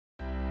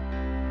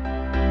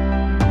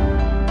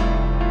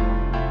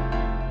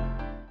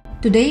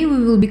Today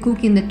we will be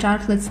cooking the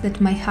tartlets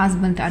that my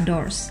husband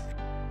adores.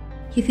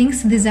 He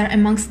thinks these are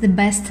amongst the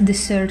best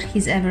dessert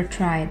he's ever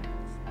tried.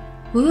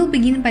 We will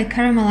begin by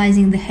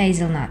caramelizing the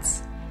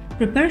hazelnuts.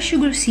 Prepare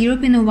sugar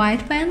syrup in a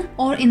wide pan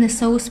or in a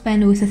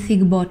saucepan with a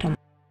thick bottom.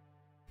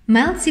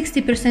 Melt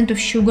 60% of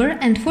sugar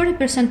and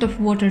 40% of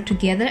water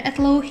together at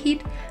low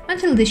heat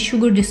until the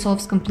sugar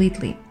dissolves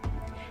completely.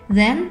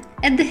 Then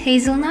add the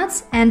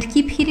hazelnuts and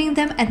keep heating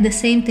them at the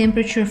same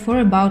temperature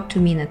for about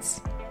 2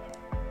 minutes.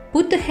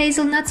 Put the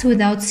hazelnuts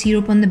without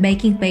syrup on the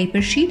baking paper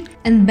sheet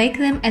and bake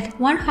them at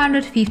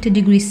 150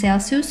 degrees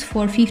Celsius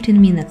for 15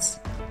 minutes.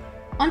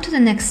 On to the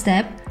next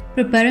step,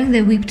 preparing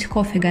the whipped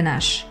coffee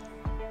ganache.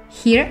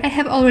 Here I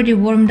have already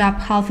warmed up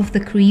half of the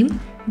cream,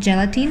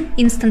 gelatin,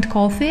 instant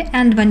coffee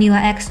and vanilla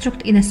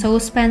extract in a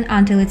saucepan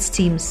until it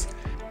steams.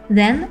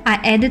 Then I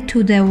add it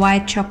to the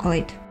white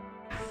chocolate.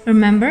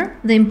 Remember,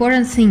 the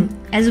important thing,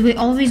 as we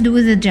always do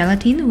with the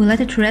gelatin, we let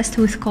it rest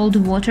with cold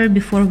water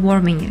before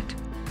warming it.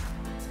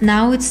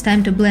 Now it's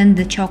time to blend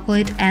the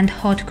chocolate and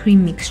hot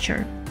cream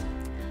mixture.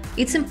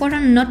 It's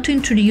important not to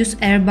introduce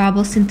air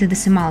bubbles into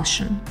this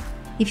emulsion.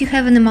 If you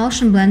have an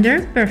emulsion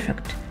blender,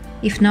 perfect.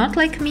 If not,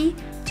 like me,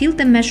 tilt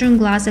the measuring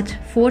glass at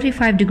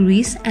 45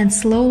 degrees and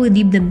slowly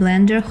dip the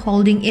blender,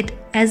 holding it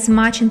as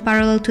much in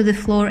parallel to the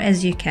floor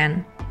as you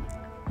can.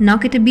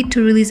 Knock it a bit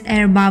to release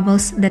air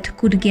bubbles that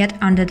could get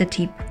under the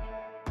tip.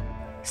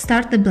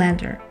 Start the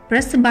blender.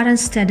 Press the button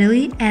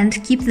steadily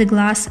and keep the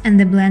glass and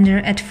the blender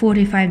at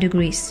 45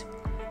 degrees.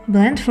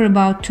 Blend for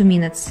about 2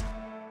 minutes.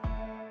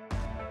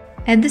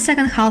 Add the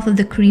second half of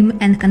the cream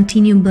and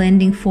continue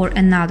blending for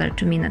another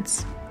 2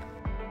 minutes.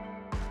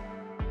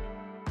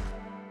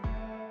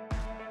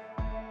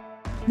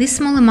 This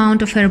small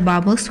amount of air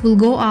bubbles will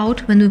go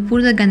out when we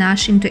pour the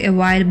ganache into a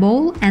wide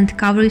bowl and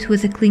cover it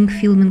with a cling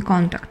film in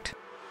contact.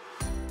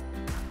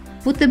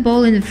 Put the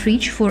bowl in the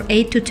fridge for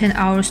 8 to 10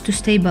 hours to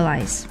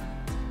stabilize.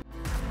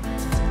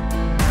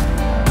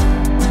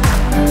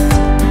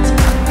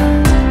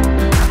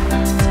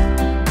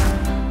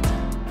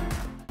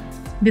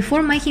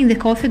 Before making the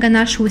coffee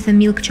ganache with a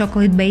milk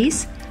chocolate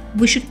base,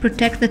 we should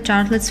protect the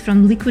tartlets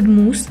from liquid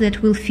mousse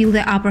that will fill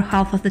the upper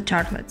half of the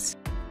tartlets.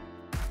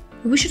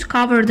 We should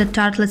cover the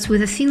tartlets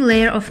with a thin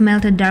layer of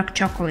melted dark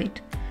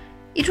chocolate.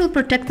 It will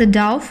protect the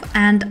dough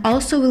and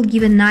also will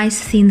give a nice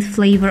thin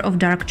flavor of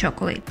dark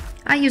chocolate.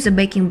 I use a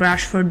baking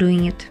brush for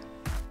doing it.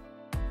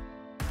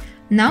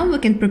 Now we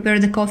can prepare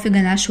the coffee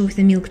ganache with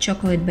a milk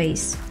chocolate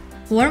base.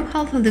 Warm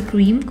half of the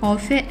cream,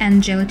 coffee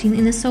and gelatin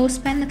in a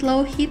saucepan at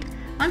low heat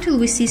until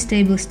we see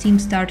stable steam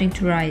starting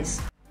to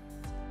rise.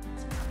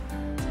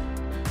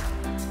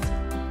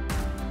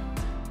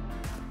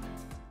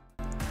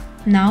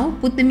 Now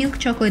put the milk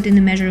chocolate in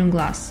a measuring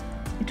glass.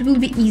 It will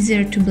be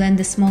easier to blend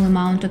the small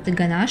amount of the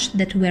ganache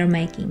that we are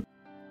making.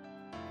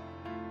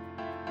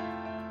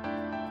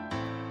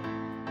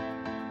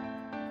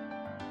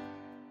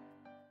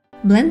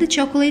 Blend the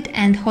chocolate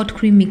and hot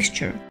cream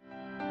mixture.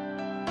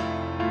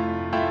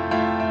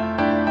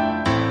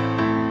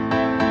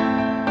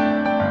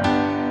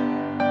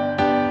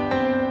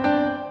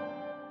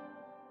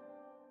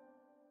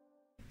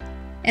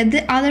 Add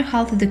the other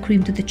half of the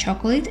cream to the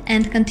chocolate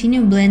and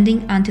continue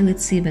blending until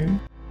it's even.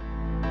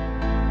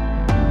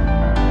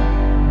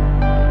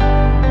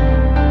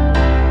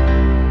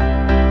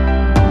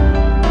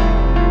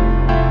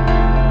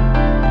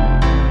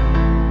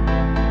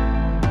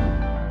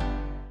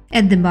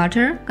 Add the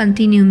butter,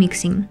 continue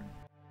mixing.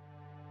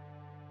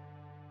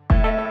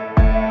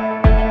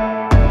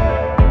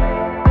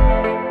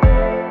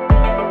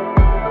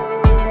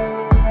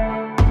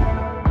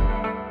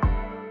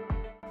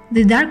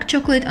 The dark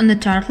chocolate on the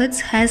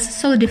tartlets has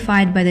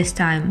solidified by this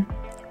time.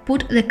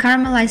 Put the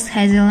caramelized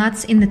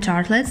hazelnuts in the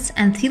tartlets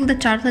and fill the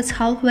tartlets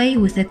halfway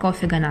with the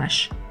coffee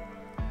ganache.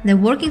 The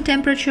working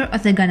temperature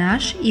of the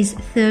ganache is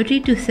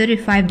 30 to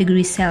 35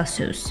 degrees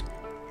Celsius.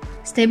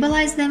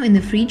 Stabilize them in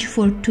the fridge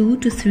for 2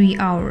 to 3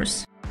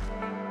 hours.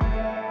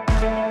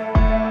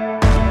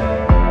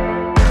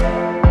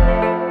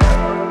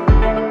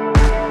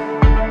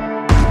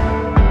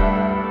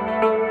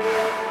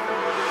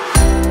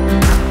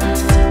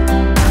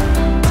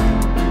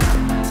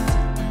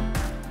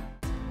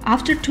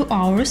 After 2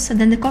 hours,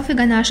 then the coffee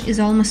ganache is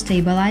almost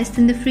stabilized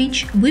in the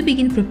fridge, we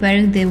begin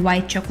preparing the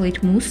white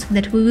chocolate mousse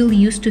that we will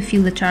use to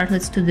fill the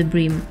tartlets to the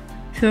brim.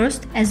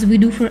 First, as we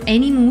do for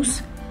any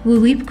mousse, we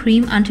whip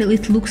cream until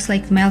it looks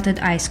like melted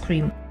ice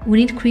cream. We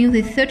need cream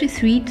with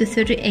 33 to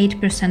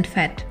 38%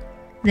 fat.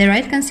 The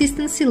right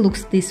consistency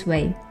looks this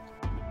way.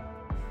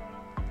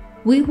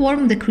 We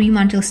warm the cream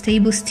until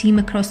stable steam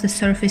across the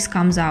surface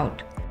comes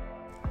out.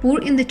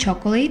 Pour in the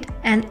chocolate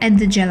and add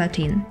the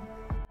gelatin.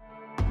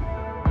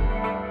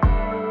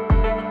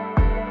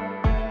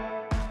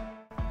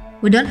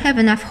 We don't have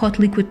enough hot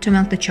liquid to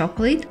melt the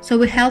chocolate, so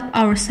we help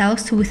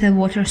ourselves with a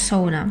water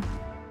sauna.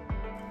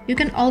 You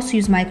can also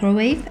use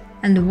microwave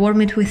and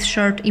warm it with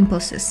short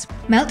impulses.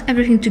 Melt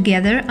everything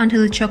together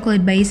until the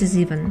chocolate base is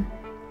even.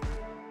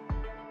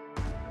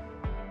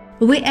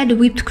 We add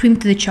whipped cream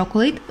to the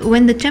chocolate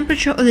when the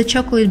temperature of the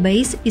chocolate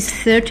base is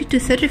 30 to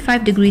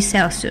 35 degrees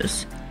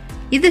Celsius.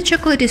 If the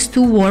chocolate is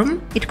too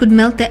warm, it could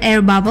melt the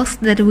air bubbles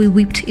that we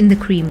whipped in the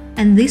cream,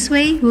 and this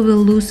way we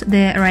will lose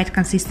the right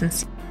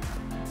consistency.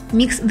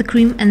 Mix the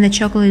cream and the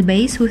chocolate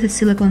base with a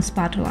silicone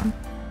spatula.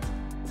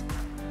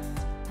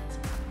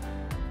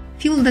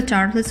 Fill the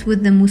tartlets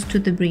with the mousse to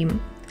the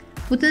brim.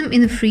 Put them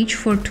in the fridge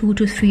for 2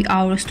 to 3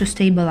 hours to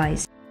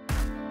stabilize.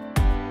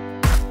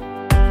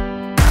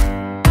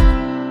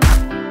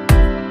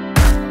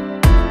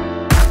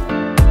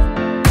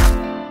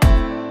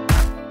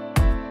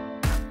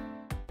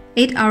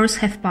 Eight hours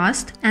have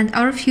passed and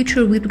our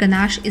future whipped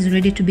ganache is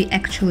ready to be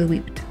actually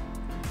whipped.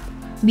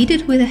 Beat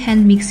it with a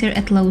hand mixer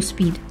at low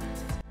speed.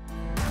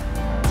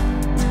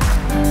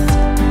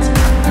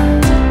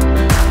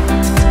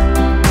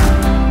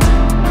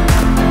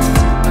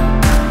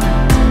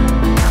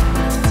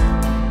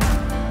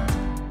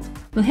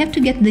 We have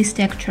to get this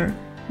texture.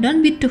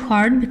 Don't beat too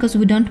hard because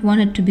we don't want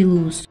it to be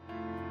loose.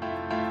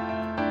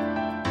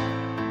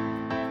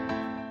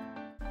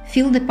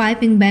 Fill the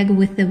piping bag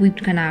with the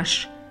whipped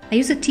ganache. I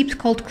use a tip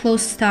called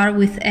closed star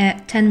with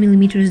a 10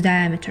 mm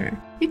diameter.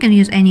 You can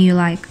use any you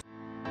like.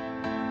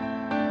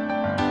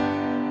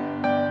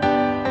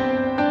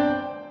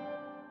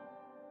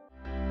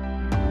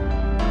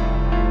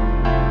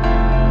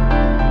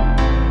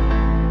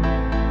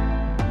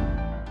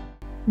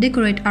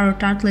 Decorate our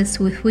tartlets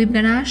with whipped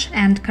ganache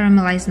and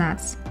caramelized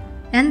nuts.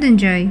 And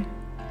enjoy!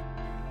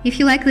 If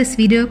you like this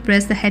video,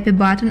 press the happy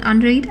button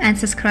under it and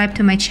subscribe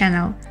to my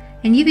channel.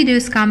 A new video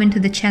is coming to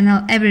the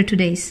channel every 2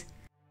 days.